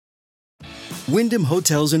Wyndham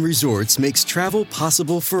Hotels and Resorts makes travel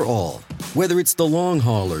possible for all. Whether it's the long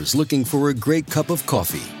haulers looking for a great cup of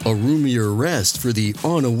coffee, a roomier rest for the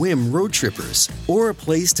on-a-whim road trippers, or a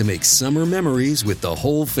place to make summer memories with the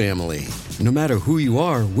whole family. No matter who you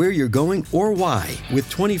are, where you're going, or why, with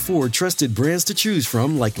 24 trusted brands to choose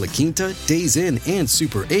from like La Quinta, Days Inn, and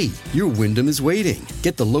Super 8, your Wyndham is waiting.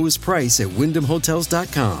 Get the lowest price at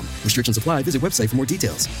WyndhamHotels.com. Restrictions apply. Visit website for more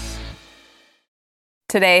details.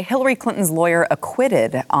 Today, Hillary Clinton's lawyer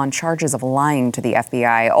acquitted on charges of lying to the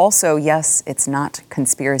FBI. Also, yes, it's not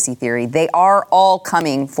conspiracy theory. They are all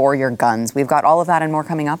coming for your guns. We've got all of that and more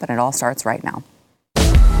coming up, and it all starts right now.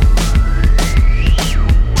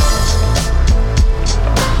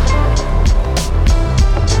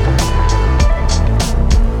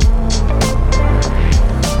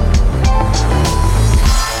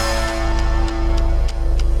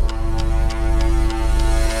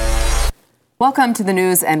 Welcome to the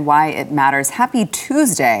news and why it matters. Happy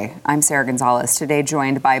Tuesday. I'm Sarah Gonzalez, today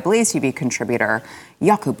joined by Blaze TV contributor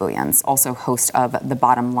Jaco Booyens, also host of The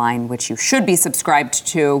Bottom Line, which you should be subscribed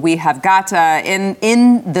to. We have got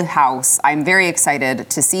in the house, I'm very excited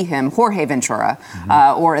to see him, Jorge Ventura,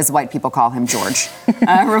 or as white people call him, George,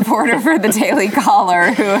 a reporter for the Daily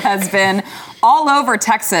Caller, who has been all over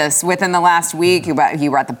Texas within the last week. You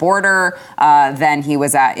were at the border, then he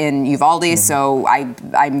was in Uvalde. So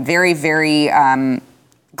I'm very, very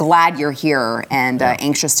glad you're here and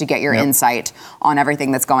anxious to get your insight on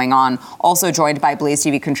everything that's going on. Also joined by Blaze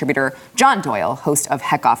TV contributor John Doyle, host of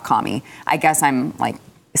Heck Off Commie. I guess I'm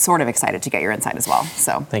sort of excited to get your insight as well.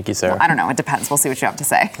 So thank you, Sarah. Well, I don't know. It depends. We'll see what you have to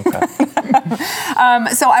say. Okay.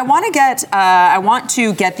 So I want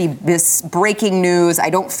to get this breaking news. I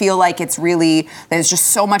don't feel like there's just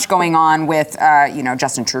so much going on with,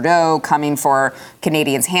 Justin Trudeau coming for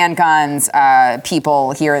Canadians' handguns,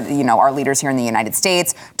 people here, our leaders here in the United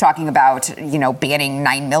States talking about, banning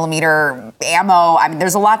 9mm ammo. I mean,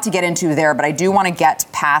 there's a lot to get into there, but I do want to get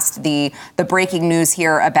past the breaking news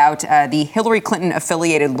here about the Hillary Clinton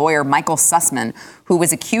affiliated lawyer Michael Sussman, who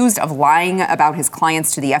was accused of lying about his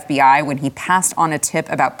clients to the FBI when he passed on a tip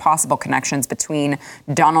about possible connections between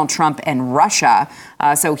Donald Trump and Russia.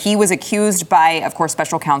 So he was accused by, of course,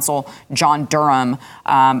 special counsel John Durham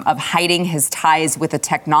of hiding his ties with a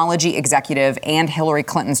technology executive and Hillary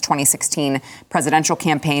Clinton's 2016 presidential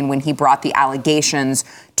campaign when he brought the allegations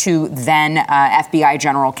to then FBI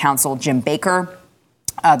General Counsel Jim Baker.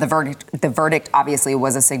 The verdict obviously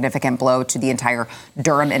was a significant blow to the entire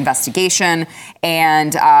Durham investigation.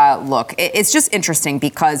 And look, it's just interesting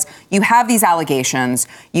because you have these allegations,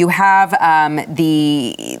 you have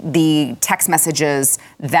the text messages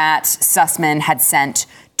that Sussman had sent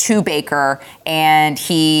to Baker, and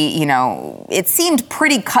he, it seemed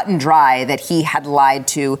pretty cut and dry that he had lied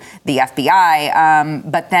to the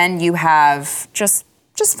FBI. But then you have just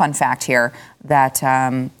fun fact here that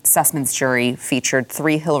Sussman's jury featured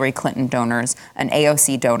 3 Hillary Clinton donors, an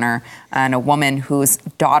AOC donor, and a woman whose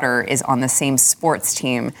daughter is on the same sports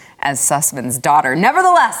team as Sussman's daughter.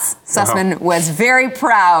 Nevertheless, Sussman was very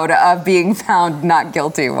proud of being found not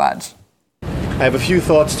guilty. Watch. I have a few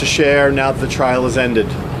thoughts to share now that the trial has ended.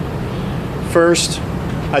 First,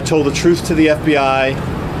 I told the truth to the FBI,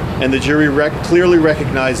 and the jury clearly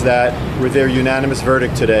recognized that with their unanimous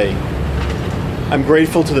verdict today. I'm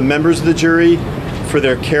grateful to the members of the jury for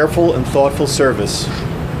their careful and thoughtful service.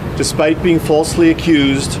 Despite being falsely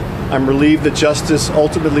accused, I'm relieved that justice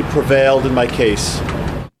ultimately prevailed in my case.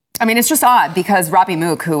 I mean, it's just odd because Robbie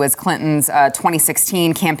Mook, who was Clinton's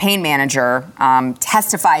 2016 campaign manager,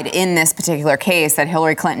 testified in this particular case that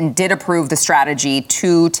Hillary Clinton did approve the strategy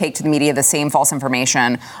to take to the media the same false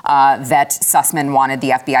information that Sussman wanted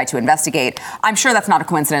the FBI to investigate. I'm sure that's not a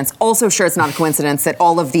coincidence. Also sure it's not a coincidence that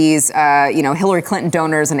all of these, Hillary Clinton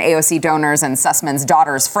donors and AOC donors and Sussman's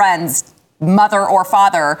daughter's friends, mother or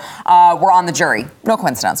father, were on the jury. No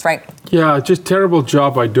coincidence, right? Yeah, just terrible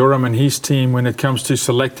job by Durham and his team when it comes to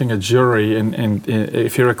selecting a jury. And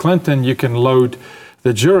if you're a Clinton, you can load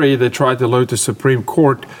the jury. They tried to load the Supreme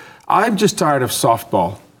Court. I'm just tired of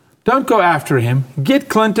softball. Don't go after him. Get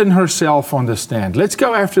Clinton herself on the stand. Let's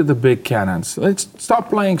go after the big cannons. Let's stop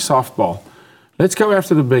playing softball. Let's go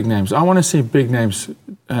after the big names. I want to see big names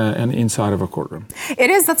inside of a courtroom.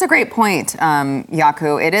 That's a great point,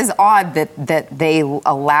 Jaco. It is odd that they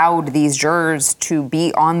allowed these jurors to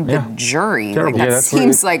be on the jury. Terrible. That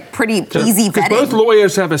seems like pretty easy vetting. Because both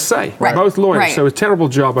lawyers have a say. Right. Both lawyers. Right. So a terrible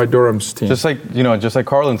job by Durham's team. Just like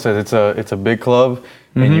Carlin said, it's a big club.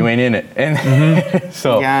 and you ain't in it. And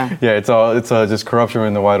so, it's just corruption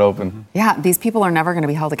in the wide open. Yeah, these people are never going to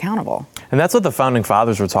be held accountable. And that's what the founding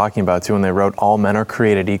fathers were talking about too when they wrote all men are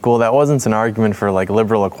created equal. That wasn't an argument for like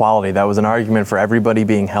liberal equality. That was an argument for everybody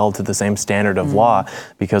being held to the same standard of law,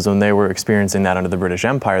 because when they were experiencing that under the British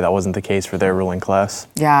Empire, that wasn't the case for their ruling class.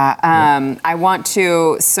 I want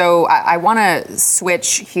to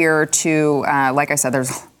switch here to, like I said,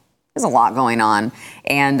 there's a lot going on,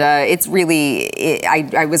 and it's really.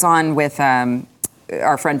 I was on with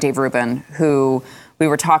our friend Dave Rubin, who we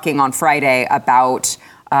were talking on Friday about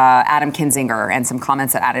Adam Kinzinger and some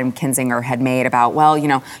comments that Adam Kinzinger had made about, well,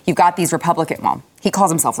 you've got these Republican. Well, he calls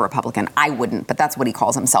himself a Republican. I wouldn't, but that's what he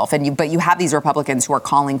calls himself. But you have these Republicans who are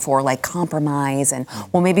calling for like compromise, and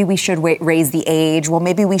well, maybe we should raise the age. Well,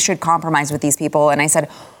 maybe we should compromise with these people. And I said,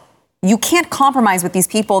 you can't compromise with these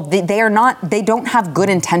people. They don't have good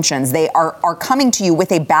intentions. They are coming to you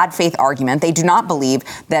with a bad faith argument. They do not believe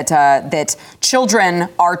that children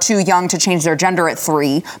are too young to change their gender at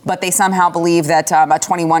 3, but they somehow believe that a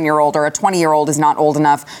 21-year-old or a 20-year-old is not old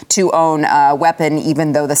enough to own a weapon,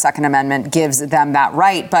 even though the Second Amendment gives them that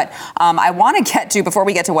right. But I want to get to, before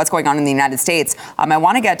we get to what's going on in the United States, I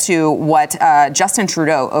want to get to what Justin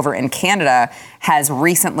Trudeau over in Canada has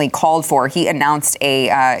recently called for. He announced a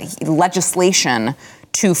legislation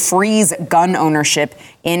to freeze gun ownership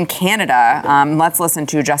in Canada. Let's listen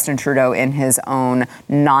to Justin Trudeau in his own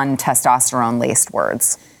non-testosterone-laced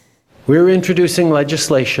words. We're introducing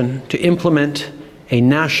legislation to implement a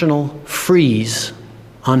national freeze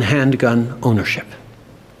on handgun ownership.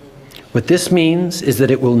 What this means is that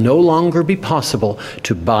it will no longer be possible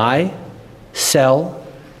to buy, sell,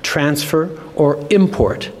 transfer, or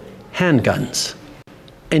import handguns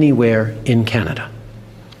anywhere in Canada.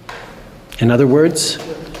 In other words,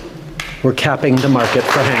 we're capping the market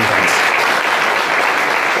for handguns.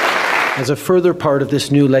 As a further part of this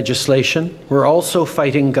new legislation, we're also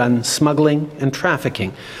fighting gun smuggling and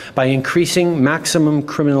trafficking by increasing maximum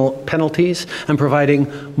criminal penalties and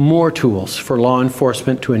providing more tools for law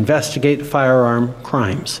enforcement to investigate firearm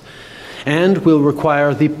crimes. And will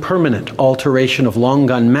require the permanent alteration of long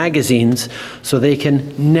gun magazines so they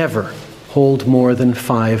can never hold more than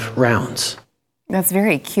 5 rounds. That's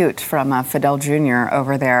very cute from Fidel Jr.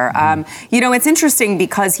 over there. It's interesting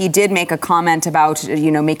because he did make a comment about,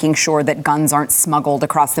 making sure that guns aren't smuggled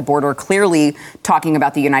across the border, clearly talking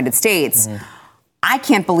about the United States. I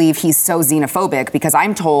can't believe he's so xenophobic, because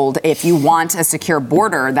I'm told if you want a secure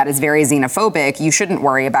border that is very xenophobic, you shouldn't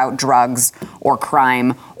worry about drugs or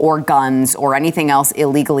crime or guns or anything else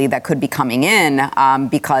illegally that could be coming in,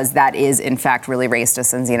 because that is, in fact, really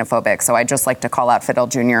racist and xenophobic. So I'd just like to call out Fidel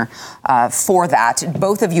Jr. For that.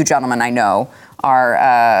 Both of you gentlemen, I know,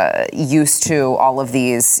 are used to all of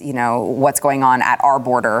these, what's going on at our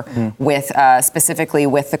border with specifically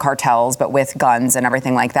with the cartels, but with guns and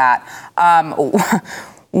everything like that.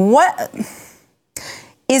 What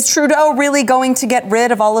is Trudeau really going to get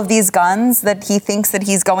rid of all of these guns that he thinks that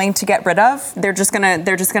he's going to get rid of? They're just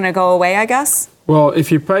gonna go away, I guess. Well,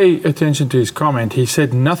 if you pay attention to his comment, he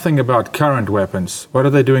said nothing about current weapons. What are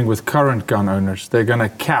they doing with current gun owners? They're going to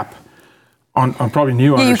cap on probably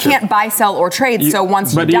new ownership. You can't buy, sell, or trade, so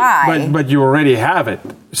once you die... But you already have it.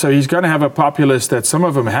 So he's going to have a populace that some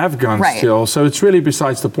of them have guns still. So it's really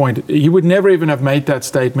besides the point. He would never even have made that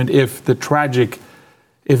statement if the tragic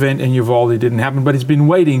event in Uvalde didn't happen, but he's been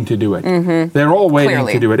waiting to do it. They're all waiting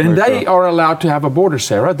to do it. And they are allowed to have a border,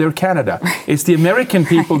 Sarah. They're Canada. It's the American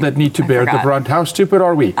people that need to bear the brunt. How stupid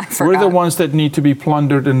are we? We're the ones that need to be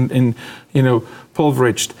plundered and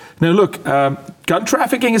pulverized. Now, look, gun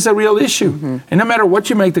trafficking is a real issue. And no matter what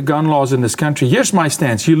you make the gun laws in this country, here's my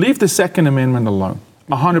stance. You leave the Second Amendment alone,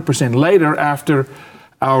 100%. Later, after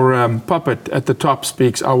our puppet at the top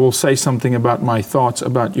speaks, I will say something about my thoughts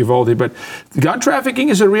about Uvalde. But gun trafficking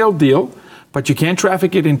is a real deal, but you can't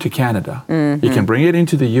traffic it into Canada. You can bring it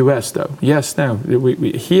into the U.S., though. Yes, no,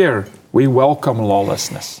 here we welcome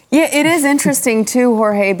lawlessness. Yeah, it is interesting, too,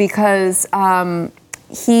 Jorge, because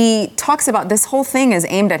he talks about this whole thing is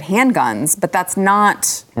aimed at handguns, but that's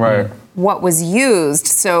not what was used.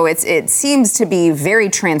 So it seems to be very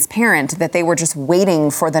transparent that they were just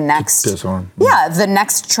waiting for the next disarm. The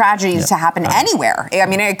next tragedy to happen anywhere. I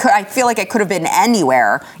mean, I feel like it could have been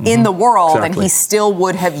anywhere in the world, and he still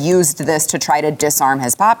would have used this to try to disarm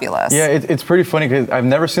his populace. Yeah, it's pretty funny because I've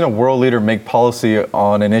never seen a world leader make policy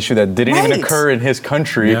on an issue that didn't even occur in his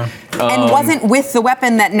country. And wasn't with the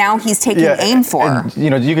weapon that now he's taking aim for. And,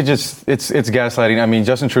 you could just, it's gaslighting. I mean,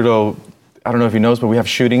 Justin Trudeau I don't know if he knows, but we have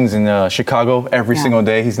shootings in Chicago every single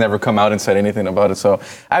day. He's never come out and said anything about it. So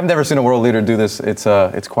I've never seen a world leader do this.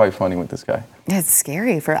 It's quite funny with this guy. It's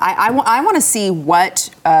scary. I want to see what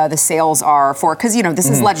the sales are for, because, you know, this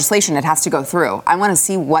is legislation. It has to go through. I want to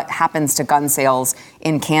see what happens to gun sales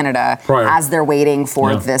in Canada as they're waiting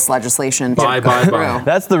for this legislation to go through.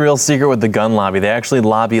 That's the real secret with the gun lobby. They actually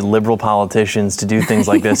lobby liberal politicians to do things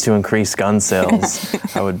like this to increase gun sales,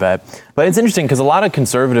 I would bet. But it's interesting because a lot of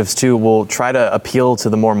conservatives, too, will try to appeal to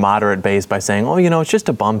the more moderate base by saying, oh, you know, it's just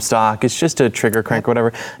a bump stock, it's just a trigger crank,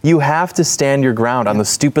 whatever. You have to stand your ground on the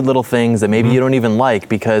stupid little things that maybe you don't even like,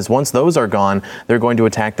 because once those are gone, they're going to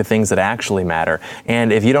attack the things that actually matter.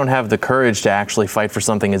 And if you don't have the courage to actually fight for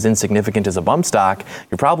something as insignificant as a bump stock,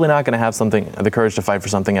 you're probably not going to have the courage to fight for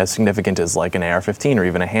something as significant as like an AR-15 or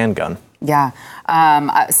even a handgun. Yeah.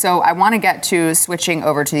 So I want to get to switching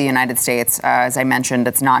over to the United States. As I mentioned,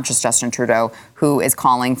 it's not just Justin Trudeau who is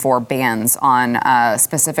calling for bans on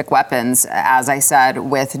specific weapons. As I said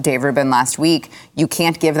with Dave Rubin last week, you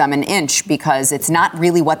can't give them an inch because it's not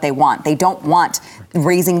really what they want. They don't want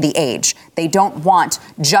raising the age. They don't want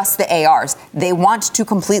just the ARs. They want to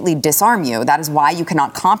completely disarm you. That is why you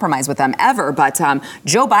cannot compromise with them ever. But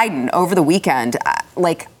Joe Biden over the weekend,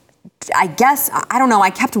 I guess, I don't know, I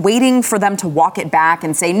kept waiting for them to walk it back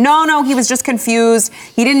and say, no, he was just confused.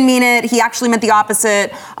 He didn't mean it. He actually meant the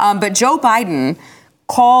opposite. But Joe Biden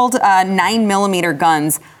called 9mm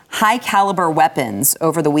guns high-caliber weapons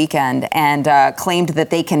over the weekend and claimed that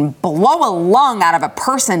they can blow a lung out of a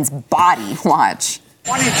person's body. Watch.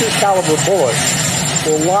 22 caliber bullets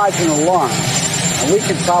will lodge in a lung, and we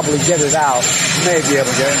can probably get it out, may be able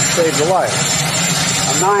to get it and save the life.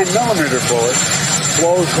 A 9mm bullet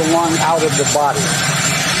blows the lung out of the body.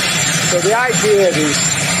 So the idea of these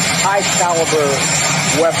high-caliber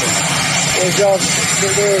weapons is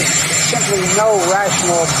there's simply no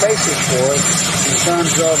rational basis for it in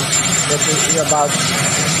terms of about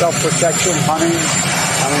self-protection, hunting.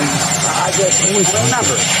 I mean, I guess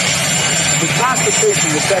remember, the Constitution,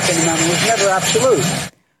 the Second Amendment, was never absolute.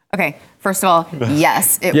 Okay, first of all,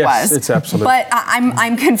 yes, it was. It's absolute. But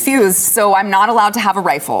I'm confused. So I'm not allowed to have a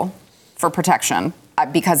rifle for protection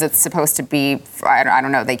because it's supposed to be, I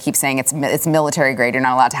don't know, they keep saying it's military grade, you're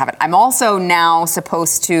not allowed to have it. I'm also now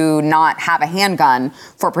supposed to not have a handgun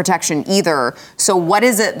for protection either. So what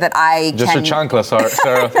is it that I Just a chancla,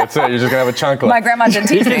 Sarah. That's it. You're just going to have a chancla. My grandma didn't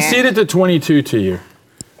teach me. He conceded the 22 to you.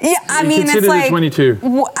 Yeah, I mean, it's like 22.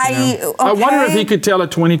 I wonder if he could tell a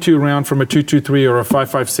 22 round from a 223 or a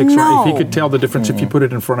 5.56, or if he could tell the difference if you put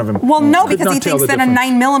it in front of him. Well, no, because he thinks that a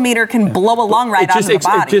 9mm can blow a lung right out of the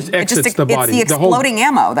body. It just exits the body. It's the exploding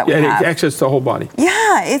ammo that we have. It exits the whole body.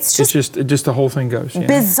 Yeah, it's just the whole thing goes.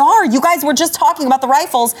 Bizarre. You guys were just talking about the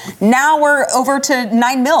rifles. Now we're over to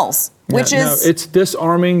 9mm. Which is... it's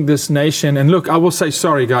disarming this nation. And look, I will say,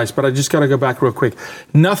 sorry, guys, but I just got to go back real quick.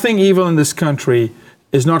 Nothing evil in this country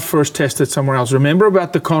is not first tested somewhere else. Remember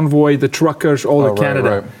about the convoy, the truckers, all of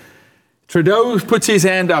Canada. Right. Trudeau puts his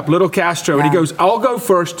hand up, little Castro, and he goes, I'll go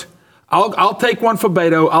first. I'll take one for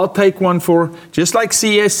Beto. I'll take one for, just like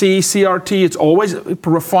CSE, CRT, it's always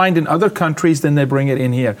refined in other countries, then they bring it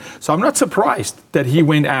in here. So I'm not surprised that he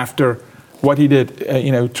went after what he did,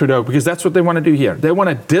 Trudeau, because that's what they want to do here. They want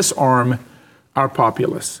to disarm our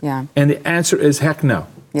populace. Yeah. And the answer is heck no.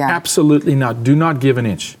 Yeah. Absolutely not. Do not give an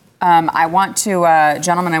inch. I want to,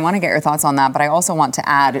 gentlemen, I want to get your thoughts on that, but I also want to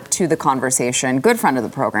add to the conversation, good friend of the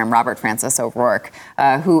program, Robert Francis O'Rourke,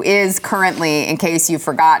 who is currently, in case you've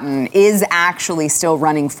forgotten, is actually still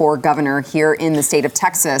running for governor here in the state of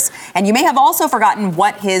Texas. And you may have also forgotten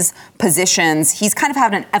what his positions, he's kind of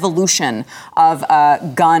had an evolution of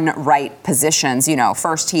gun right positions. You know,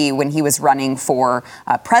 first when he was running for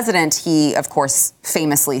president, he, of course,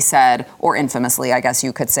 famously said, or infamously, I guess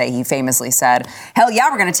you could say, he famously said, hell yeah,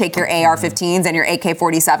 we're going to take your AR-15s and your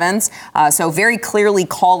AK-47s. So very clearly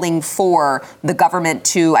calling for the government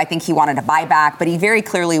to, I think he wanted a buyback, but he very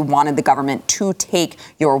clearly wanted the government to take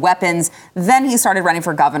your weapons. Then he started running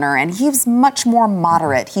for governor, and he was much more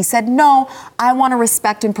moderate. He said, no, I want to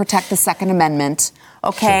respect and protect the Second Amendment.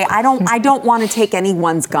 Okay, I don't want to take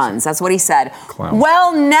anyone's guns. That's what he said. Clown.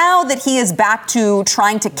 Well, now that he is back to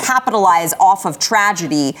trying to capitalize off of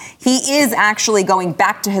tragedy, he is actually going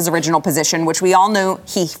back to his original position, which we all know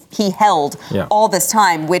he held all this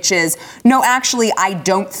time, which is, no, actually, I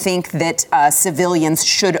don't think that civilians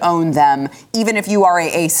should own them. Even if you are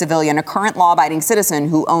a civilian, a current law-abiding citizen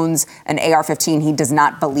who owns an AR-15, he does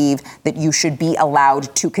not believe that you should be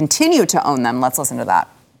allowed to continue to own them. Let's listen to that.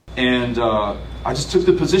 And I just took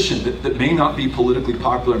the position that may not be politically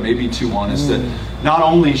popular, may be too honest, that not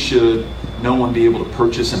only should no one be able to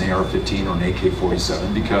purchase an AR-15 or an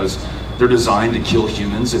AK-47 because They're designed to kill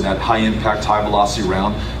humans, and that high impact, high velocity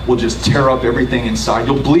round will just tear up everything inside.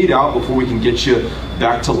 You'll bleed out before we can get you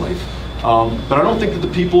back to life. But I don't think that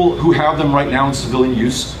the people who have them right now in civilian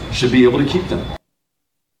use should be able to keep them.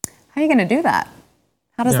 How are you going to do that?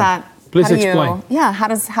 How does that? Please how do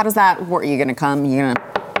explain. How does that work? Are you going to come? You're going to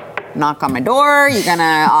knock on my door? You're going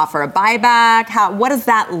to offer a buyback? What does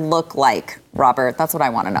that look like, Robert? That's what I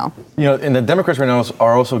want to know. You know, and the Democrats right now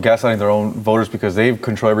are also gaslighting their own voters because they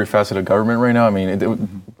control every facet of government right now. I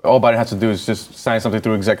mean, all Biden has to do is just sign something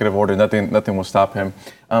through executive order. Nothing will stop him.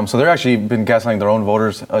 So they're actually been gaslighting their own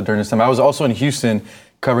voters during this time. I was also in Houston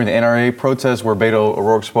covering the NRA protests where Beto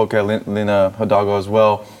O'Rourke spoke at Lina Hidalgo as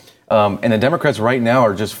well. And the Democrats right now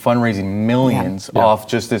are just fundraising millions off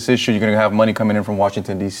just this issue. You're going to have money coming in from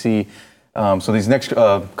Washington, D.C. So these next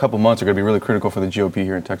couple months are going to be really critical for the GOP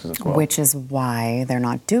here in Texas as well. Which is why they're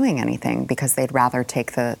not doing anything, because they'd rather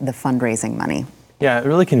take the fundraising money. Yeah,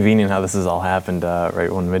 really convenient how this has all happened right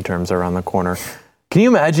when midterms are around the corner. Can you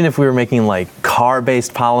imagine if we were making like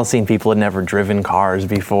car-based policy and people had never driven cars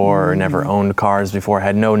before or never owned cars before,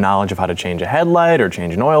 had no knowledge of how to change a headlight or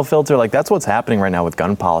change an oil filter? Like that's what's happening right now with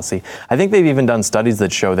gun policy. I think they've even done studies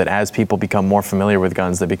that show that as people become more familiar with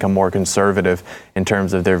guns, they become more conservative in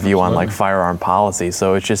terms of their view on like firearm policy.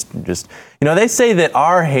 So it's just you know, they say that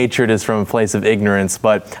our hatred is from a place of ignorance,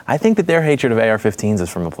 but I think that their hatred of AR-15s is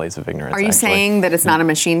from a place of ignorance. Are you saying that it's not a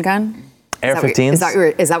machine gun? AR-15s?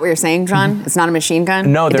 Is that what you're saying, John? It's not a machine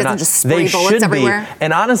gun? No, they're not. It doesn't just spray bullets everywhere?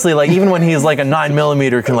 And honestly, like even when he's like a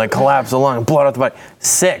 9mm can like collapse a lung and blow it out the body,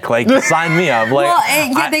 sick. Like sign me up. Like, well, they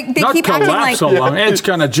not keep acting like collapse a lung. It's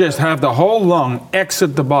gonna just have the whole lung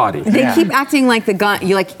exit the body. They keep acting like the gun.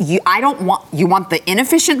 I don't want. You want the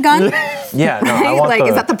inefficient gun? Yeah, no, right? I want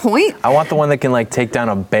is that the point? I want the one that can like take down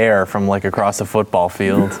a bear from like across a football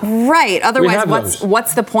field. Right. Otherwise,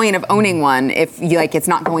 what's the point of owning one if it's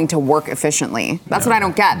not going to work efficiently? That's what I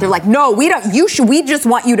don't get. They're like, no, we don't. We just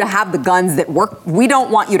want you to have the guns that work. We don't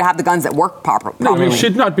want you to have the guns that work properly. No, you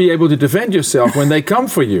should not be able to defend yourself when they come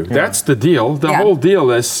for you. That's the deal. The whole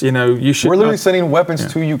deal is, you should. We're literally sending weapons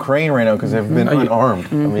to Ukraine right now because they've been unarmed.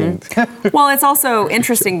 I mean, well, it's also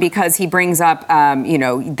interesting because he brings up,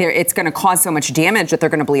 it's going to cause so much damage that they're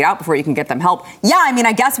going to bleed out before you can get them help. Yeah, I mean,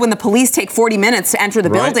 I guess when the police take 40 minutes to enter the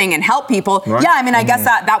building and help people, I guess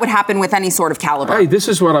that would happen with any sort of caliber. Hey, this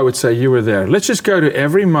is what I would say. You were there. Let's just go to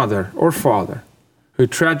every mother or father who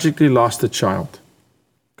tragically lost a child.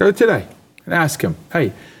 Go today and ask him,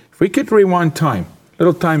 hey, if we could rewind time,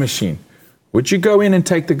 little time machine, would you go in and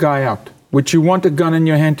take the guy out? Would you want a gun in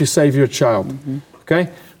your hand to save your child?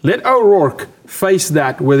 Okay? Let O'Rourke face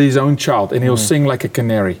that with his own child, and he'll sing like a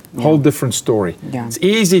canary. Whole different story. Yeah. It's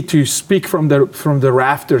easy to speak from the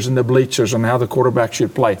rafters and the bleachers on how the quarterback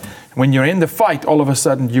should play. When you're in the fight, all of a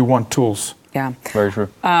sudden you want tools. Yeah. Very true.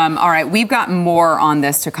 All right, we've got more on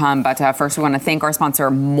this to come, but first we want to thank our sponsor,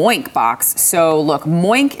 Moink Box. So look,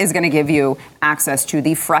 Moink is going to give you access to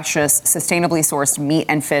the freshest, sustainably sourced meat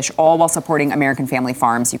and fish, all while supporting American family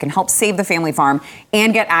farms. You can help save the family farm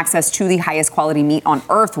and get access to the highest quality meat on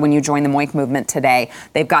earth when you join the Moink movement today.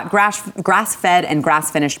 They've got grass-fed and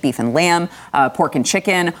grass-finished beef and lamb, pork and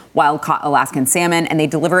chicken, wild-caught Alaskan salmon, and they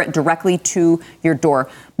deliver it directly to your door.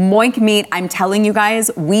 Moink meat, I'm telling you guys,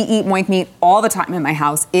 we eat Moink meat all the time in my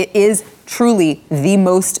house. It is truly the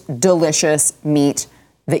most delicious meat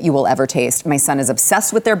that you will ever taste. My son is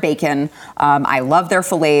obsessed with their bacon. I love their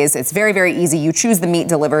fillets. It's very, very easy. You choose the meat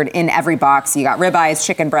delivered in every box. You got ribeyes,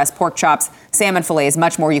 chicken breasts, pork chops, salmon fillets,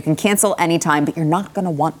 much more. You can cancel anytime, but you're not going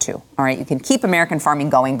to want to. All right. You can keep American farming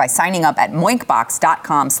going by signing up at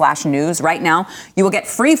moinkbox.com/news. Right now, you will get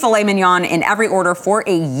free filet mignon in every order for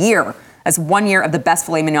a year. That's 1 year of the best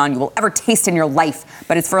filet mignon you will ever taste in your life,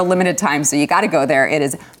 but it's for a limited time, so you got to go there. It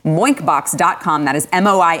is moinkbox.com. That is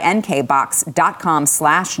MOINK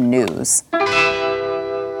box.com/news.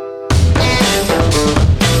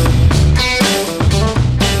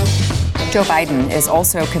 Joe Biden is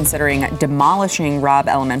also considering demolishing Robb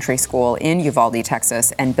Elementary School in Uvalde,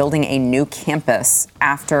 Texas, and building a new campus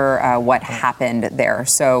after what happened there.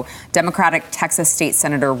 So Democratic Texas State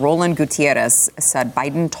Senator Roland Gutierrez said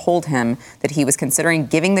Biden told him that he was considering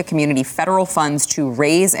giving the community federal funds to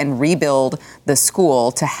raise and rebuild the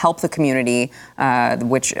school to help the community,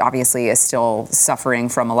 which obviously is still suffering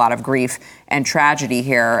from a lot of grief and tragedy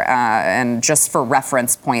here. And just for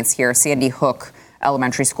reference points here, Sandy Hook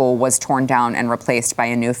Elementary School was torn down and replaced by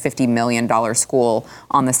a new $50 million school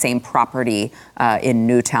on the same property in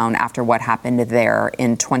Newtown after what happened there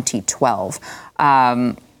in 2012.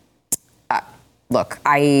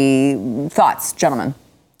 Thoughts, gentlemen?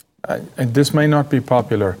 And this may not be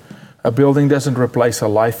popular. A building doesn't replace a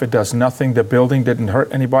life. It does nothing. The building didn't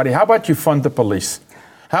hurt anybody. How about you fund the police?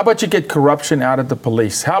 How about you get corruption out of the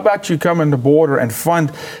police? How about you come on the border and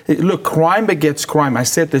fund? Look, crime begets crime. I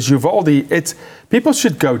said this, Uvalde, people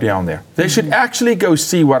should go down there. They should actually go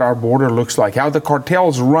see what our border looks like, how the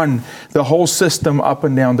cartels run the whole system up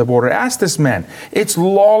and down the border. Ask this man. It's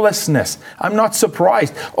lawlessness. I'm not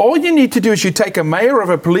surprised. All you need to do is you take a mayor or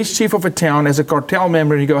a police chief of a town as a cartel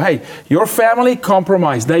member and you go, hey, your family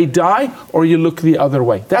compromised. They die or you look the other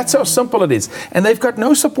way. That's how simple it is. And they've got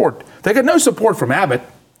no support. They got no support from Abbott.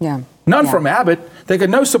 Yeah. None from Abbott. They got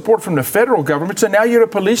no support from the federal government. So now you're a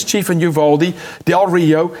police chief in Uvalde, Del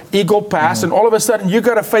Rio, Eagle Pass, and all of a sudden you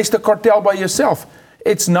got to face the cartel by yourself.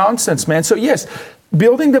 It's nonsense, man. So yes,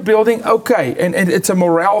 building the building, okay, and it's a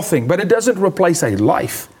morale thing, but it doesn't replace a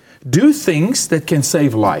life. Do things that can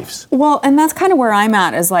save lives. Well, and that's kind of where I'm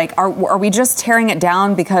at, is like, are we just tearing it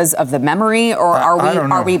down because of the memory, or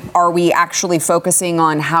are we actually focusing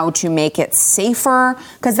on how to make it safer?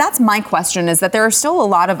 Because that's my question, is that there are still a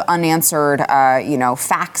lot of unanswered,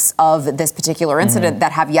 facts of this particular incident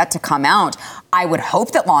that have yet to come out. I would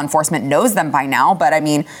hope that law enforcement knows them by now, but I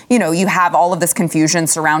mean, you have all of this confusion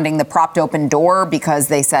surrounding the propped open door because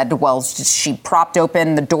they said, well, she propped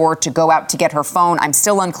open the door to go out to get her phone. I'm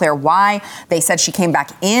still unclear why. They said she came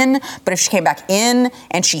back in, but if she came back in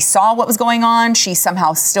and she saw what was going on, she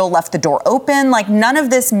somehow still left the door open. Like, none of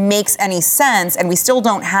this makes any sense, and we still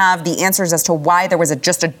don't have the answers as to why there was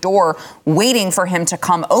just a door waiting for him to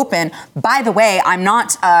come open. By the way,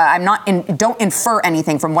 don't infer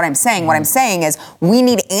anything from what I'm saying. What I'm saying is we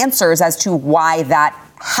need answers as to why that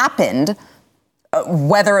happened,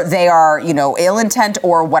 whether they are, ill intent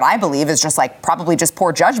or what I believe is just probably just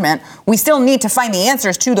poor judgment. We still need to find the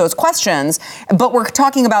answers to those questions, but we're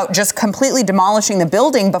talking about just completely demolishing the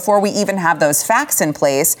building before we even have those facts in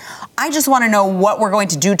place. I just want to know what we're going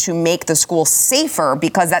to do to make the school safer,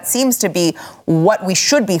 because that seems to be what we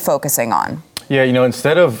should be focusing on. Yeah,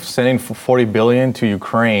 instead of sending $40 billion to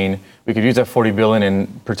Ukraine, we could use that $40 billion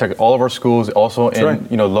and protect all of our schools, also in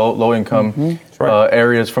low income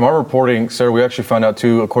areas. From our reporting, Sarah, we actually found out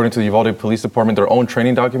too, according to the Uvalde Police Department, their own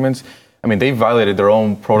training documents. I mean, they violated their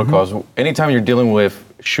own protocols. Anytime you're dealing with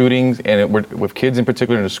shootings and with kids in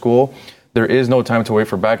particular in the school, there is no time to wait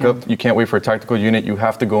for backup. You can't wait for a tactical unit. You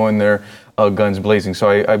have to go in there guns blazing. So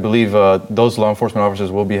I believe those law enforcement officers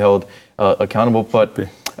will be held accountable. But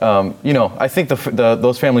I think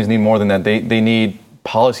those families need more than that. They need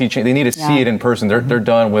policy change. They need to see it in person. They're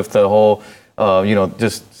done with the whole,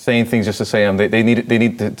 just saying things just to say them. They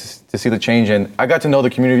need to see the change. And I got to know the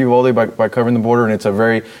community of Uvalde by covering the border, and it's a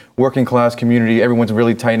very working class community. Everyone's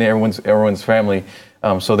really tight knit. Everyone's family.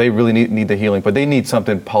 So they really need the healing, but they need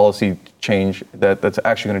something policy change that's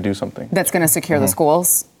actually going to do something. That's going to secure the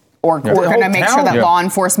schools. Or we're going to make sure that law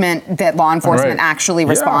enforcement actually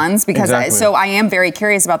responds, because so I am very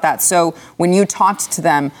curious about that. So when you talked to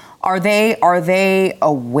them, are they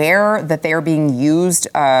aware that they are being used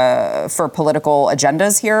for political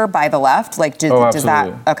agendas here by the left? Does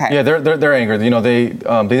that? Okay. Yeah, they're angry. They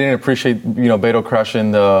didn't appreciate Beto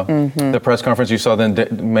crashing the press conference. You saw then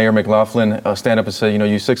Mayor McLaughlin stand up and say,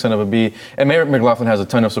 you sick son of a bee. And Mayor McLaughlin has a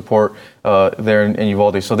ton of support there in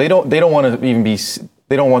Uvalde. So they don't want to even be.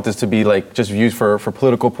 They don't want this to be just used for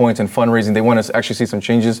political points and fundraising. They want to actually see some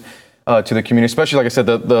changes to the community, especially, like I said,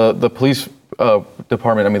 the police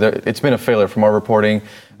department. I mean, it's been a failure from our reporting.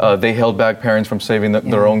 They held back parents from saving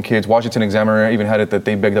their own kids. Washington Examiner even had it that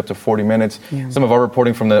they begged up to 40 minutes. Yeah. Some of our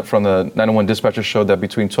reporting from the 911 dispatcher showed that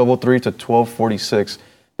between 12:03 to 12:46,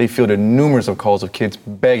 they fielded numerous of calls of kids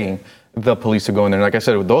begging the police to go in there. And like I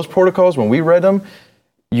said, with those protocols, when we read them,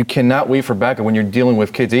 you cannot wait for backup when you're dealing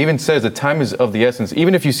with kids. It even says the time is of the essence.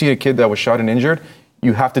 Even if you see a kid that was shot and injured,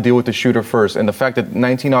 you have to deal with the shooter first. And the fact that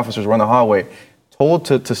 19 officers were on the hallway, told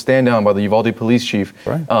to stand down by the Uvalde police chief,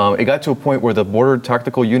 it got to a point where the border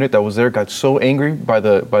tactical unit that was there got so angry by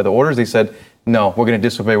the orders, they said, no, we're going to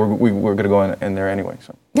disobey. We're going to go in there anyway.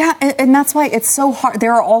 So. Yeah, and that's why it's so hard.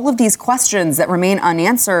 There are all of these questions that remain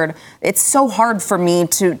unanswered. It's so hard for me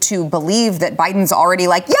to believe that Biden's already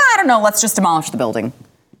I don't know, let's just demolish the building.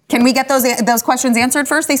 Can we get those questions answered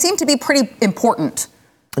first? They seem to be pretty important.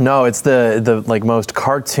 No, it's the most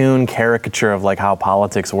cartoon caricature of how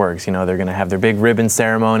politics works. They're going to have their big ribbon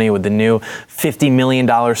ceremony with the new $50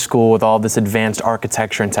 million school with all this advanced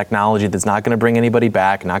architecture and technology that's not going to bring anybody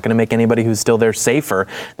back, not going to make anybody who's still there safer.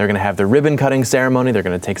 They're going to have their ribbon cutting ceremony. They're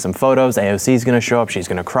going to take some photos. AOC is going to show up. She's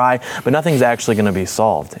going to cry, but nothing's actually going to be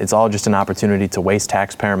solved. It's all just an opportunity to waste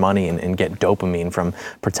taxpayer money and get dopamine from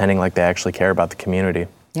pretending like they actually care about the community.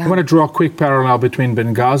 Yeah. I want to draw a quick parallel between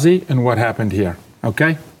Benghazi and what happened here,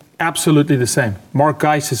 okay? absolutely the same. Mark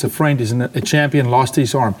Geis is a friend, he's a champion, lost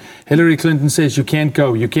his arm. Hillary Clinton says, you can't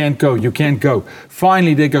go, you can't go, you can't go.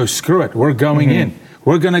 Finally, they go, screw it, we're going in.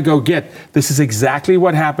 We're going to go get. This is exactly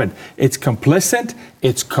what happened. It's complicit,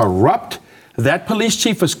 it's corrupt. That police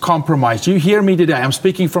chief is compromised. You hear me today, I'm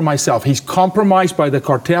speaking for myself. He's compromised by the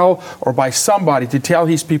cartel or by somebody to tell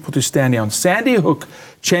his people to stand down. Sandy Hook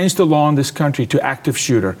changed the law in this country to active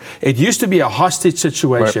shooter. It used to be a hostage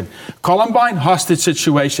situation. Right. Columbine, hostage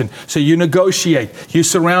situation. So you negotiate. You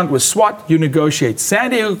surround with SWAT, you negotiate.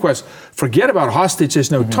 Sandy Hook was, forget about hostage,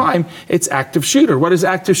 there's no time. It's active shooter. What does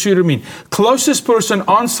active shooter mean? Closest person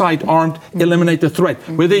on site armed, eliminate the threat.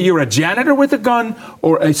 Whether you're a janitor with a gun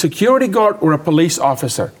or a security guard or a police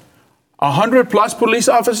officer. 100 plus police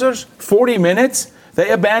officers, 40 minutes. They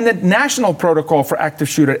abandoned national protocol for active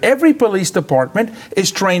shooter. Every police department is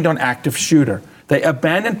trained on active shooter. They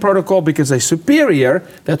abandoned protocol because a superior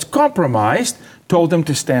that's compromised told them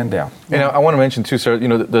to stand down. And I want to mention too, sir,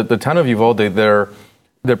 the town of Uvalde, their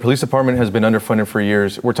police department has been underfunded for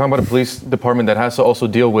years. We're talking about a police department that has to also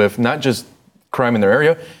deal with not just crime in their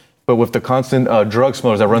area, but with the constant drug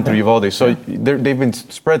smugglers that run through Uvalde. So they've been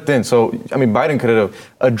spread thin. So, I mean, Biden could have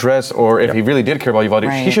addressed, or if he really did care about Uvalde,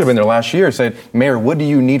 he should have been there last year and said, Mayor, what do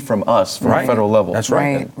you need from us from a federal level? That's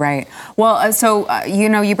right. Right. Well,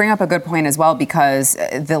 you bring up a good point as well, because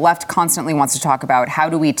the left constantly wants to talk about how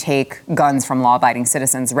do we take guns from law-abiding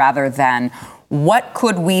citizens rather than what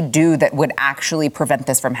could we do that would actually prevent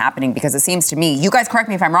this from happening? Because it seems to me, you guys correct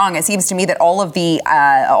me if I'm wrong, it seems to me that all of the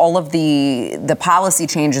policy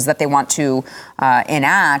changes that they want to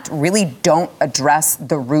enact really don't address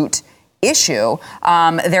the root issue.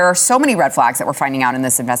 There are so many red flags that we're finding out in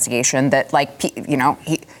this investigation that,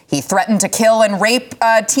 he threatened to kill and rape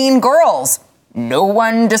teen girls. No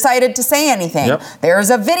one decided to say anything. Yep. There's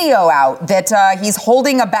a video out that he's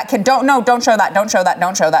holding a bag. Don't show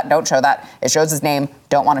that. It shows his name.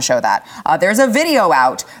 Don't want to show that. There's a video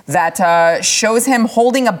out that shows him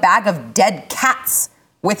holding a bag of dead cats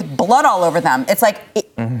with blood all over them. It's like,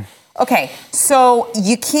 okay, so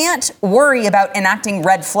you can't worry about enacting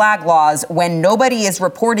red flag laws when nobody is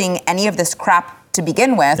reporting any of this crap to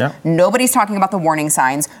begin with. Yeah. Nobody's talking about the warning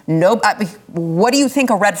signs. What do you think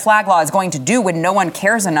a red flag law is going to do when no one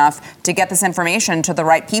cares enough to get this information to the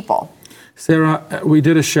right people? Sarah, we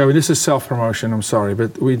did a show, this is self-promotion, I'm sorry,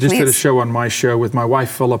 but we just did a show on my show with my wife,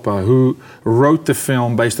 Philippa, who wrote the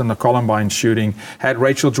film based on the Columbine shooting, had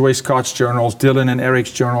Rachel Joy Scott's journals, Dylan and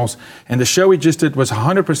Eric's journals, and the show we just did was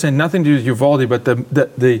 100% nothing to do with Uvalde, but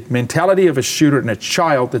the mentality of a shooter and a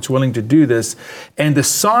child that's willing to do this, and the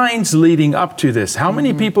signs leading up to this. How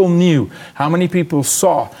many people knew? How many people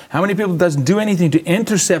saw? How many people doesn't do anything to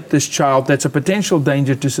intercept this child that's a potential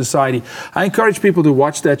danger to society? I encourage people to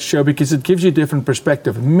watch that show because it gives you a different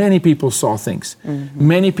perspective. Many people saw things.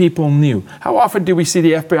 Many people knew. How often do we see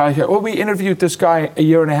the FBI say, we interviewed this guy a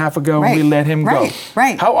year and a half ago and we let him go?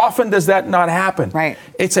 Right. How often does that not happen? Right.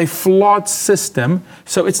 It's a flawed system.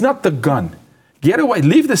 So it's not the gun. Get away.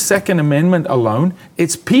 Leave the Second Amendment alone.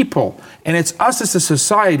 It's people. And it's us as a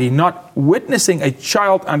society not witnessing a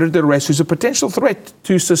child under duress who's a potential threat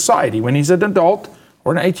to society when he's an adult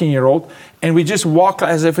or an 18-year-old, and we just walk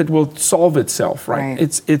as if it will solve itself, right?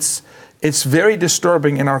 It's very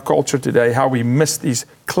disturbing in our culture today how we miss these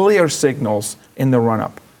clear signals in the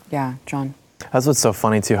run-up. Yeah, John. That's what's so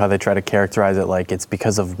funny, too, how they try to characterize it like it's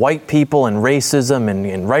because of white people and racism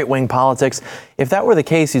and right-wing politics. If that were the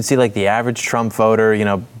case, you'd see like the average Trump voter,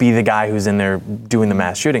 be the guy who's in there doing the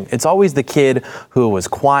mass shooting. It's always the kid who was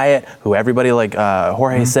quiet, who everybody, like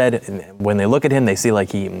Jorge said, when they look at him, they see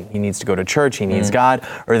like he needs to go to church, he needs God,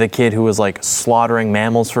 or the kid who was like slaughtering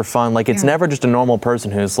mammals for fun. Like it's never just a normal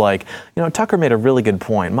person who's like, Tucker made a really good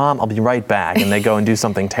point. Mom, I'll be right back. And they go and do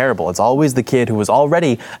something terrible. It's always the kid who was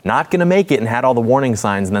already not going to make it and had all the warning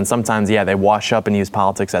signs. And then sometimes, they wash up and use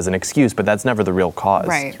politics as an excuse, but that's never the real cause.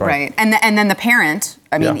 Right. And then the parent,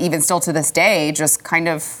 even still to this day, just kind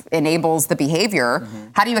of enables the behavior.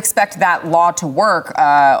 How do you expect that law to work?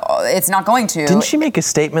 It's not going to. Didn't she make a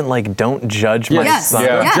statement like, don't judge my son?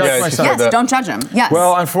 Yes, don't judge him. Yes.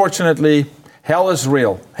 Well, unfortunately, hell is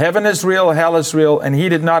real. Heaven is real, hell is real, and he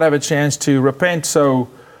did not have a chance to repent, so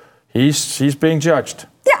he's being judged.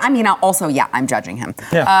 Yeah, I'm judging him.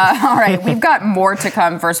 Yeah. All right, we've got more to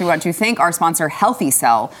come. First, we want to thank our sponsor, Healthy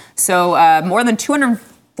Cell. So more than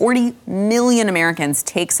 240 million Americans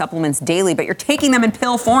take supplements daily, but you're taking them in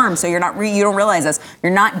pill form, so you don't realize this.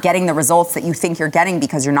 You're not getting the results that you think you're getting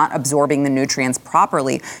because you're not absorbing the nutrients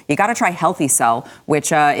properly. You got to try Healthy Cell,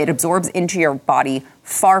 which it absorbs into your body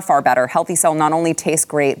far, far better. Healthy Cell not only tastes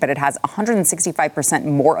great, but it has 165%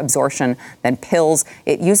 more absorption than pills.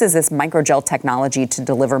 It uses this microgel technology to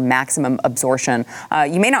deliver maximum absorption.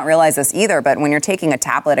 You may not realize this either, but when you're taking a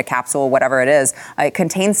tablet, a capsule, whatever it is, it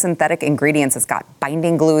contains synthetic ingredients. It's got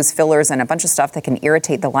binding glues, fillers, and a bunch of stuff that can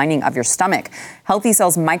irritate the lining of your stomach. Healthy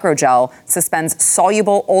Cell's microgel suspends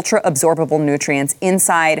soluble, ultra-absorbable nutrients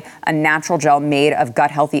inside a natural gel made of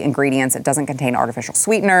gut-healthy ingredients. It doesn't contain artificial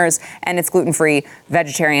sweeteners, and it's gluten-free,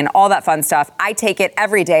 vegetarian, all that fun stuff. I take it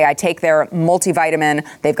every day. I take their multivitamin.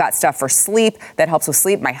 They've got stuff for sleep that helps with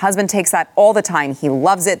sleep. My husband takes that all the time. He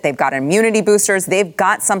loves it. They've got immunity boosters. They've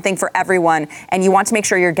got something for everyone, and you want to make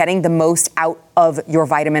sure you're getting the most out of your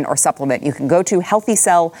vitamin or supplement. You can go to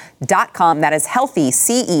healthycell.com. That is healthy,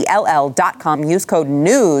 CELL.com. Use code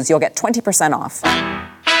NEWS. You'll get 20% off.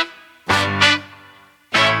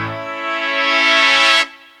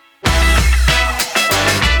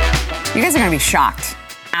 You guys are going to be shocked,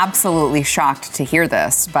 absolutely shocked to hear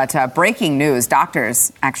this, but breaking news,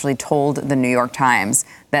 doctors actually told the New York Times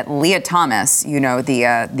that Leah Thomas, you know,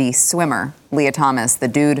 the swimmer, Leah Thomas, the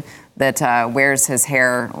dude that wears his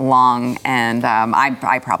hair long, and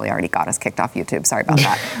I probably already got us kicked off YouTube, sorry about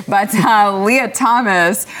that. But Leah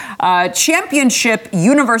Thomas, championship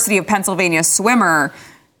University of Pennsylvania swimmer.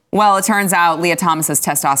 Well, it turns out Leah Thomas's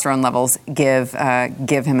testosterone levels give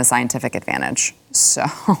him a scientific advantage. So,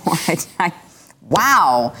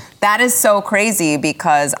 wow, that is so crazy,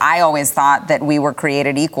 because I always thought that we were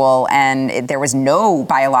created equal and there was no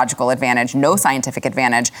biological advantage, no scientific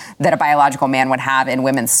advantage that a biological man would have in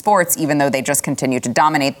women's sports, even though they just continue to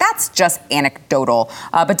dominate. That's just anecdotal.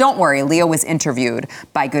 But don't worry, Leah was interviewed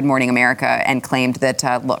by Good Morning America and claimed that,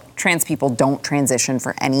 look, trans people don't transition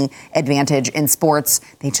for any advantage in sports.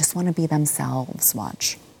 They just want to be themselves.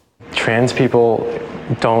 Watch. Trans people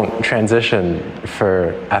don't transition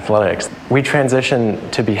for athletics. We transition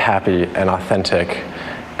to be happy and authentic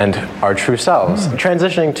and our true selves.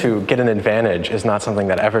 Transitioning to get an advantage is not something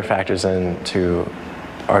that ever factors into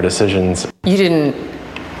our decisions. You didn't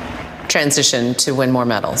transition to win more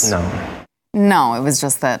medals? No, it was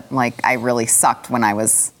just that, like, I really sucked when I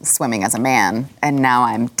was swimming as a man, and now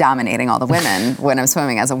I'm dominating all the women when I'm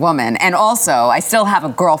swimming as a woman. And also, I still have a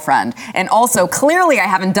girlfriend. And also, clearly I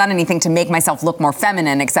haven't done anything to make myself look more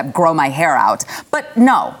feminine except grow my hair out. But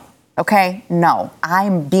no, okay? No,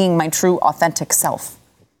 I'm being my true, authentic self.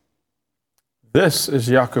 This is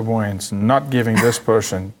Jacob Waynes not giving this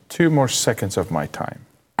person 2 more seconds of my time.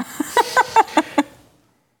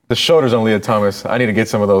 The shoulders on Leah Thomas. I need to get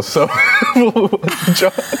some of those. So, no one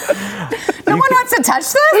wants to touch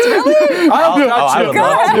this? Really? I'll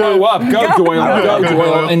go up. Go,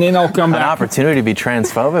 Doyle. And then I'll come back. An opportunity to be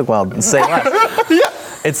transphobic? Well, say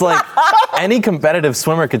less. It's like any competitive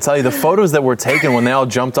swimmer could tell you the photos that were taken when they all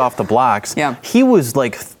jumped off the blocks. Yeah. He was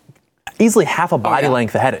like easily half a body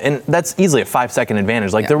length ahead. And that's easily a 5-second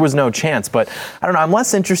advantage. Like, there was no chance. But I don't know. I'm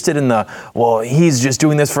less interested in the, well, he's just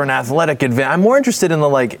doing this for an athletic advantage. I'm more interested in the,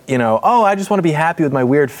 like, you know, oh, I just want to be happy with my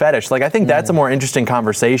weird fetish. Like, I think that's a more interesting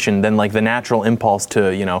conversation than, like, the natural impulse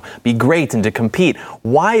to, you know, be great and to compete.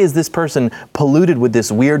 Why is this person polluted with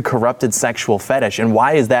this weird, corrupted sexual fetish? And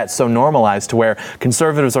why is that so normalized to where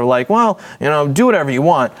conservatives are like, well, you know, do whatever you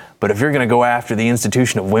want, but if you're going to go after the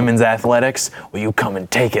institution of women's athletics, will you come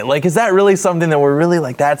and take it? Like, is that really something that we're really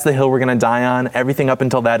like, that's the hill we're going to die on? Everything up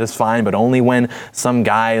until that is fine, but only when some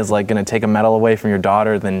guy is like going to take a medal away from your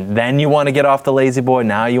daughter, then you want to get off the lazy boy.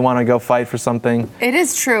 Now you want to go fight for something. It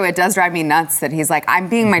is true. It does drive me nuts that he's like, I'm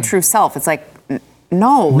being my true self. It's like,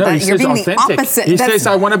 no, you're being authentic. The opposite. He says,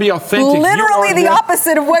 I want to be authentic. Literally the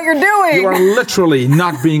opposite of what you're doing. You are literally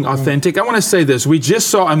not being authentic. I want to say this. We just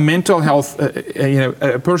saw a mental health,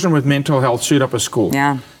 a person with mental health shoot up a school.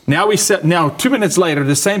 Yeah. Now 2 minutes later,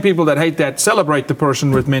 the same people that hate that celebrate the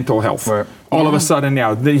person with mental health. Right. All of a sudden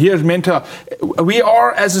now, here's mental. We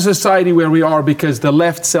are, as a society, where we are because the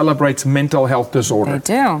left celebrates mental health disorder.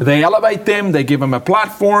 They do. They elevate them. They give them a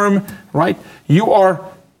platform, right? You are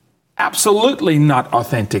absolutely not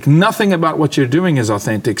authentic. Nothing about what you're doing is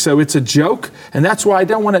authentic. So it's a joke, and that's why I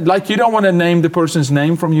don't want to, like, you don't want to name the person's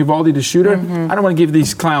name from Uvalde the shooter. I don't want to give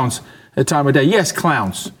these clowns a time of day. Yes,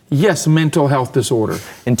 clowns. Yes, mental health disorder.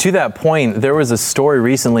 And to that point, there was a story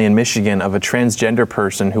recently in Michigan of a transgender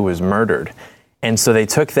person who was murdered. And so they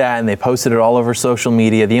took that and they posted it all over social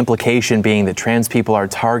media, the implication being that trans people are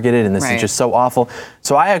targeted and this is just so awful.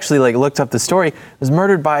 So I actually looked up the story. It was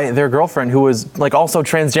murdered by their girlfriend who was also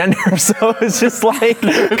transgender. So it's just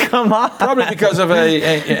come on. Probably because of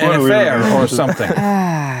an affair or something.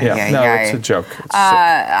 It's a joke.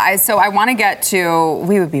 So I want to get to,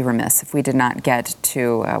 we would be remiss if we did not get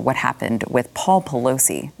to what happened with Paul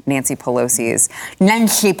Pelosi, Nancy Pelosi's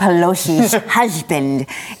husband,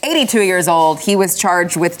 82 years old. He was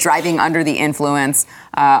charged with driving under the influence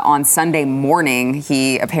on Sunday morning.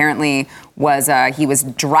 He apparently was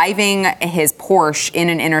driving his Porsche in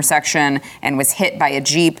an intersection and was hit by a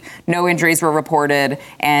Jeep. No injuries were reported,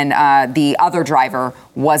 and the other driver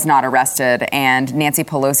was not arrested. And Nancy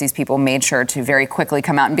Pelosi's people made sure to very quickly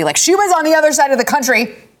come out and be like, she was on the other side of the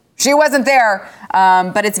country. She wasn't there.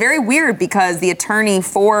 But it's very weird because the attorney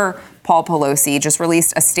for Paul Pelosi just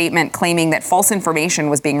released a statement claiming that false information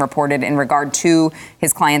was being reported in regard to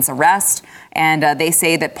his client's arrest. And they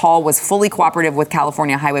say that Paul was fully cooperative with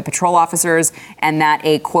California Highway Patrol officers and that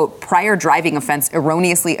a, quote, prior driving offense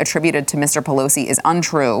erroneously attributed to Mr. Pelosi is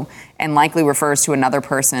untrue and likely refers to another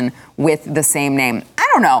person with the same name. I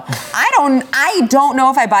don't know. I don't know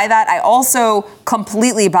if I buy that. I also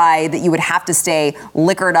completely buy that you would have to stay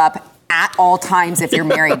liquored up at all times if you're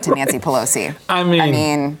married to Nancy Pelosi. I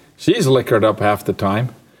mean, she's liquored up half the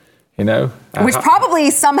time, which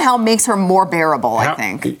probably somehow makes her more bearable, I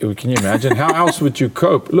think. Can you imagine? How else would you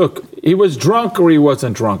cope? Look, he was drunk or he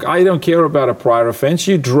wasn't drunk. I don't care about a prior offense.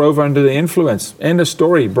 You drove under the influence. End of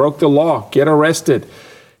story. Broke the law. Get arrested.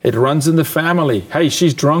 It runs in the family. Hey,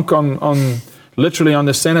 she's drunk on literally on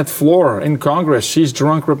the Senate floor in Congress. She's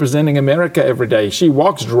drunk representing America every day. She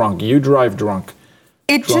walks drunk. You drive drunk.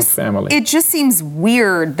 It just seems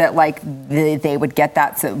weird that they would get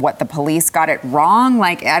that. So what, the police got it wrong?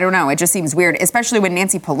 I don't know. It just seems weird, especially when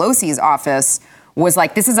Nancy Pelosi's office was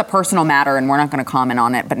like, this is a personal matter and we're not going to comment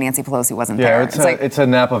on it. But Nancy Pelosi wasn't there. It's a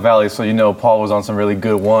Napa Valley, so Paul was on some really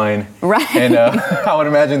good wine. Right. And I would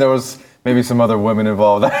imagine there was maybe some other women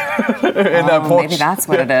involved in that Porsche. Maybe that's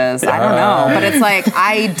what it is. I don't know. But it's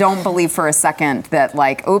I don't believe for a second that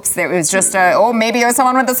oops, there was just maybe it was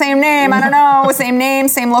someone with the same name. I don't know. Same name,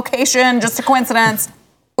 same location, just a coincidence.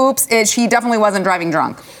 Oops, she definitely wasn't driving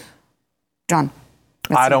drunk. John.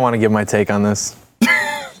 I don't want to give my take on this.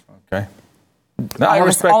 Okay. No, I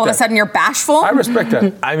respect that. All of a sudden you're bashful? I respect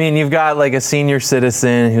that. I mean, you've got a senior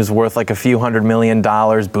citizen who's worth a few $100 million,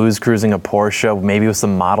 booze cruising a Porsche, maybe with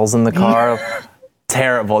some models in the car.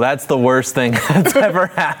 Terrible. That's the worst thing that's ever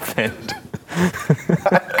happened.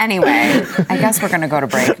 Anyway, I guess we're going to go to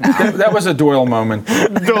break now. That was a Doyle moment.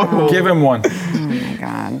 Give him one. Oh, my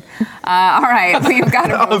God. All right, we've got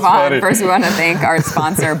to move on. First, we want to thank our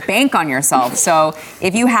sponsor, Bank on Yourself. So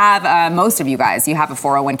if you have, most of you guys, you have a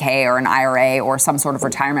 401k or an IRA or some sort of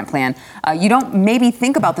retirement plan, you don't maybe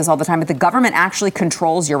think about this all the time, but the government actually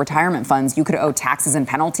controls your retirement funds. You could owe taxes and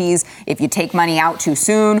penalties if you take money out too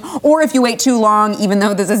soon or if you wait too long, even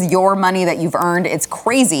though this is your money that you've earned. It's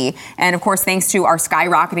crazy. And, of course, thanks to our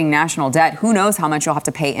skyrocketing national debt, who knows how much you'll have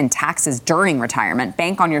to pay in taxes during retirement.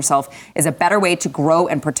 Bank on Yourself is a better way to grow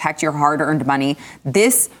and protect your hard-earned money.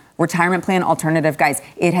 This retirement plan alternative, guys,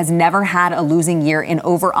 it has never had a losing year in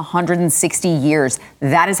over 160 years.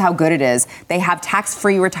 That is how good it is. They have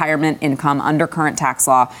tax-free retirement income under current tax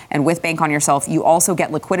law. And with Bank on Yourself, you also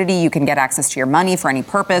get liquidity. You can get access to your money for any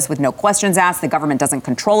purpose with no questions asked. The government doesn't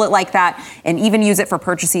control it like that, and even use it for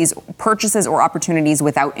purchases or opportunities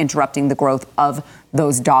without interrupting the growth of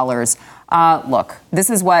those dollars. Look, this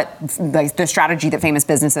is what the strategy that famous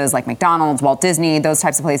businesses like McDonald's, Walt Disney, those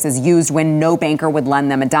types of places used when no banker would lend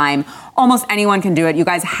them a dime. Almost anyone can do it. You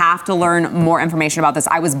guys have to learn more information about this.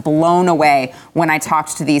 I was blown away when I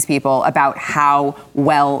talked to these people about how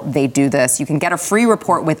well they do this. You can get a free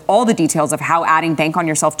report with all the details of how adding Bank on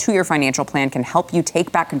Yourself to your financial plan can help you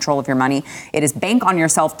take back control of your money. It is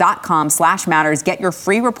bankonyourself.com/matters. Get your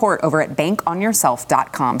free report over at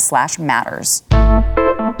bankonyourself.com/matters.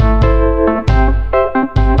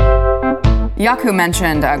 Yaku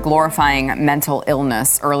mentioned glorifying mental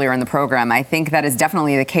illness earlier in the program. I think that is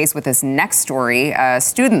definitely the case with this next story.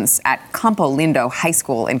 Students at Campo Lindo High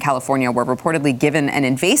School in California were reportedly given an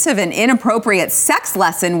invasive and inappropriate sex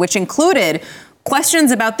lesson, which included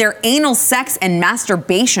questions about their anal sex and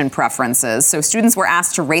masturbation preferences. So students were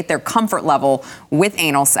asked to rate their comfort level with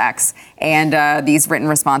anal sex, and these written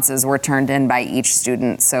responses were turned in by each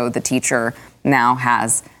student. So the teacher now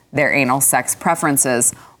has their anal sex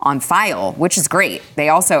preferences on file, which is great. They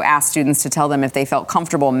also asked students to tell them if they felt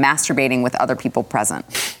comfortable masturbating with other people present.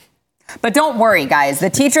 But don't worry, guys. The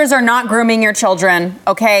teachers are not grooming your children,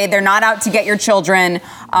 okay? They're not out to get your children.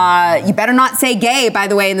 You better not say gay, by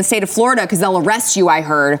the way, in the state of Florida, because they'll arrest you, I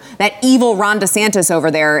heard. That evil Ron DeSantis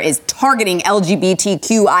over there is targeting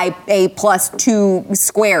LGBTQIA plus 2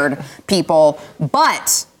 squared people.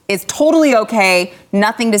 But it's totally okay.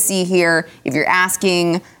 Nothing to see here. If you're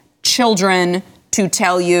asking children to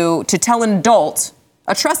tell an adult,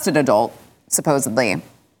 a trusted adult, supposedly,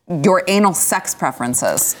 your anal sex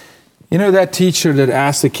preferences. You know that teacher that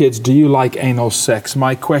asked the kids, do you like anal sex?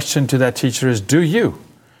 My question to that teacher is, do you?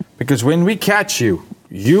 Because when we catch you,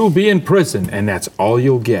 you'll be in prison, and that's all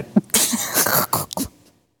you'll get.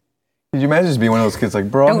 Could you imagine just being one of those kids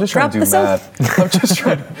like, bro, I'm just trying to do math. I'm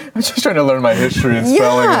just trying to learn my history and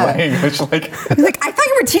spelling and language. Like, I thought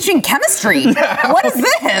you were teaching chemistry. Yeah. What is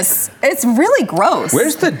this? It's really gross.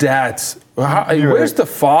 Where's the dads? Where's the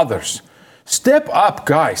fathers? Step up,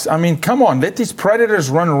 guys. I mean, come on. Let these predators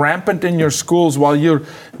run rampant in your schools while you're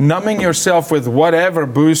numbing yourself with whatever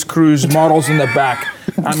Booze Cruise models in the back.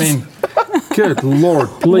 I mean, good Lord,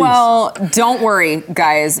 please. Well, don't worry,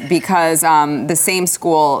 guys, because the same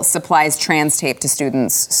school supplies trans tape to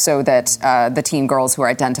students so that the teen girls who are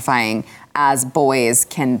identifying as boys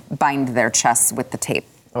can bind their chests with the tape.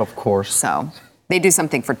 Of course. So they do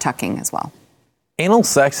something for tucking as well. Anal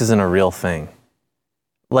sex isn't a real thing.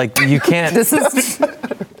 Like, you can't... This is...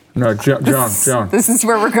 No, John. This is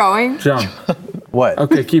where we're going? John. What?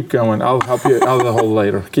 Okay, keep going. I'll help you out of the hole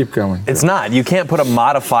later. Keep going. It's not. You can't put a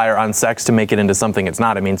modifier on sex to make it into something it's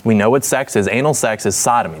not. It means we know what sex is. Anal sex is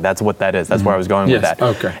sodomy. That's what that is. That's where I was going with that.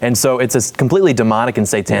 Okay. And so it's a completely demonic and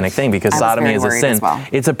satanic thing because sodomy is a sin. Well.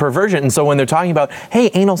 It's a perversion. And so when they're talking about,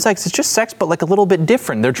 hey, anal sex, it's just sex, but like a little bit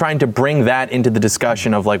different. They're trying to bring that into the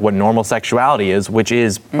discussion of like what normal sexuality is, which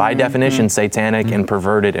is by definition satanic and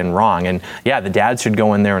perverted and wrong. And yeah, the dads should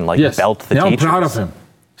go in there and like belt the teachers. I'm proud of him.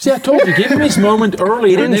 See, I told you, give him his moment early.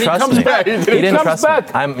 He didn't trust me. He didn't trust me.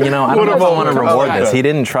 I don't know if I want to reward this. He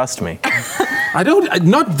didn't trust me. I don't,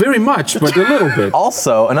 not very much, but a little bit.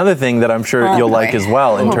 Also, another thing that I'm sure you'll like as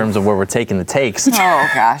well in terms of where we're taking the takes. Oh,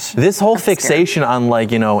 gosh. This whole fixation on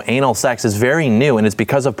like, anal sex is very new, and it's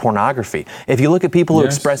because of pornography. If you look at people who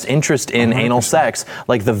express interest in 100%. Anal sex,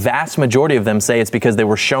 like the vast majority of them say it's because they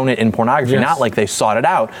were shown it in pornography, not like they sought it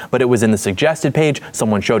out, but it was in the suggested page,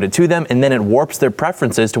 someone showed it to them, and then it warps their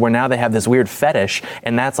preferences to where now they have this weird fetish,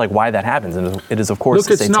 and that's like why that happens. And it is, of course,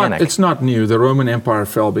 satanic. It's not new. The Roman Empire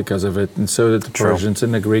fell because of it, and so did the Persians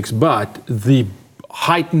and the Greeks, but the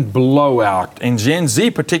heightened blowout in Gen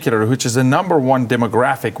Z particular, which is the number one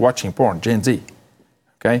demographic watching porn, Gen Z,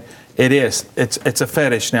 okay? It's a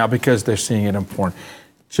fetish now because they're seeing it in porn.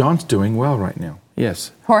 John's doing well right now.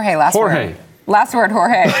 Yes. Jorge, last word. Last word,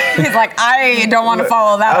 Jorge. He's like, I don't want to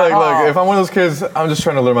follow that at all. Look, if I'm one of those kids, I'm just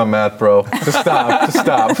trying to learn my math, bro. Just stop.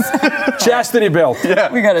 Chastity belt.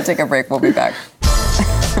 Yeah. We got to take a break. We'll be back.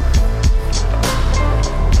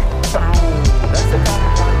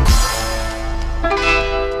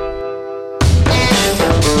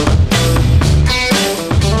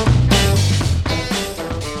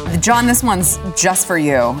 John, this one's just for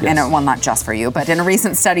you. Yes. And well, not just for you, but in a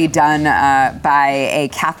recent study done by a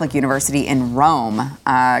Catholic university in Rome,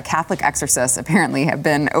 Catholic exorcists apparently have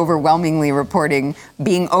been overwhelmingly reporting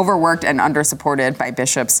being overworked and undersupported by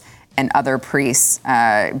bishops and other priests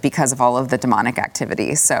because of all of the demonic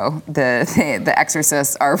activity. So the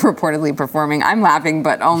exorcists are reportedly performing, I'm laughing,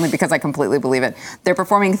 but only because I completely believe it. They're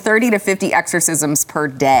performing 30 to 50 exorcisms per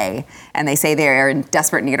day. And they say they are in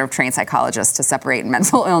desperate need of trained psychologists to separate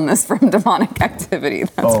mental illness from demonic activity.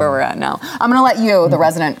 That's where we're at now. I'm going to let you, the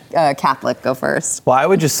resident Catholic, go first. Well, I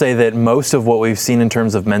would just say that most of what we've seen in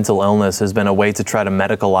terms of mental illness has been a way to try to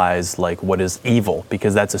medicalize like what is evil,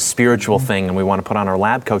 because that's a spiritual thing, and we want to put on our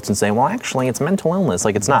lab coats and say, well, actually, it's mental illness.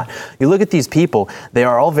 Like, it's not. You look at these people, they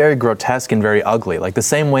are all very grotesque and very ugly. Like, the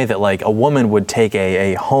same way that, like, a woman would take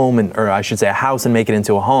a home, or I should say a house, and make it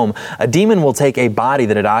into a home, a demon will take a body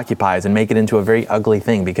that it occupies and make it into a very ugly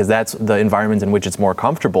thing, because that's the environment in which it's more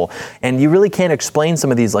comfortable. And you really can't explain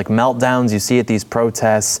some of these, like, meltdowns you see at these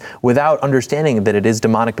protests without understanding that it is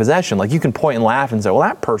demonic possession. Like, you can point and laugh and say, well,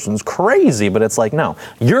 that person's crazy, but it's like, no,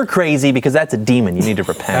 you're crazy because that's a demon. You need to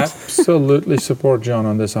repent. Absolutely support John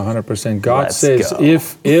on this 100%. God says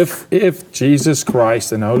if Jesus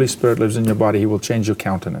Christ and the Holy Spirit lives in your body, he will change your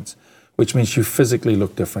countenance, which means you physically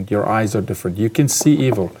look different. Your eyes are different. You can see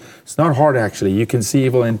evil. It's not hard, actually. You can see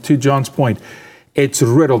evil. And to John's point, it's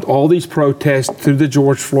riddled. All these protests through the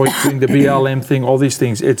George Floyd thing, the BLM thing, all these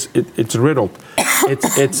things, it's riddled.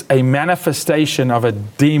 It's a manifestation of a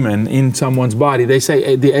demon in someone's body. They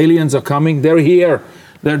say the aliens are coming. They're here.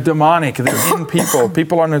 They're demonic. They're in people.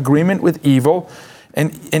 People are in agreement with evil.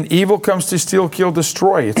 And evil comes to steal, kill,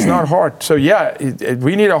 destroy. It's not hard. So yeah,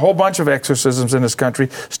 we need a whole bunch of exorcisms in this country.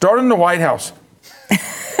 Start in the White House.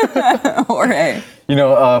 Jorge. You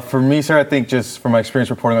know, for me, sir, I think just from my experience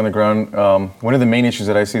reporting on the ground, one of the main issues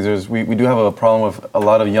that I see is we do have a problem with a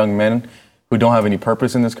lot of young men who don't have any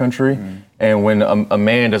purpose in this country. And when a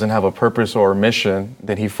man doesn't have a purpose or a mission,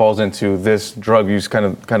 then he falls into this drug use kind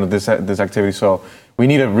of this activity. So we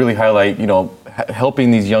need to really highlight, you know,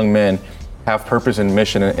 helping these young men have purpose and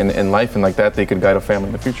mission in life, and like that they could guide a family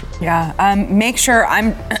in the future. Yeah, make sure,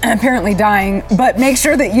 I'm apparently dying, but make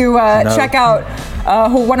sure that you check out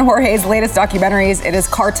one of Jorge's latest documentaries. It is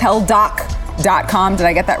carteldoc.com. Did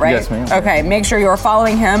I get that right? Yes, ma'am. Okay, make sure you're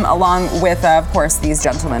following him along with, of course, these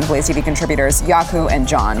gentlemen, Blaze TV contributors, Yaku and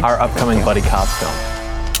John. Our upcoming buddy cop film.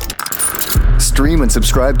 Stream and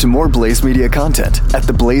subscribe to more Blaze Media content at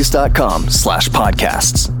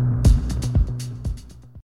theblaze.com/podcasts.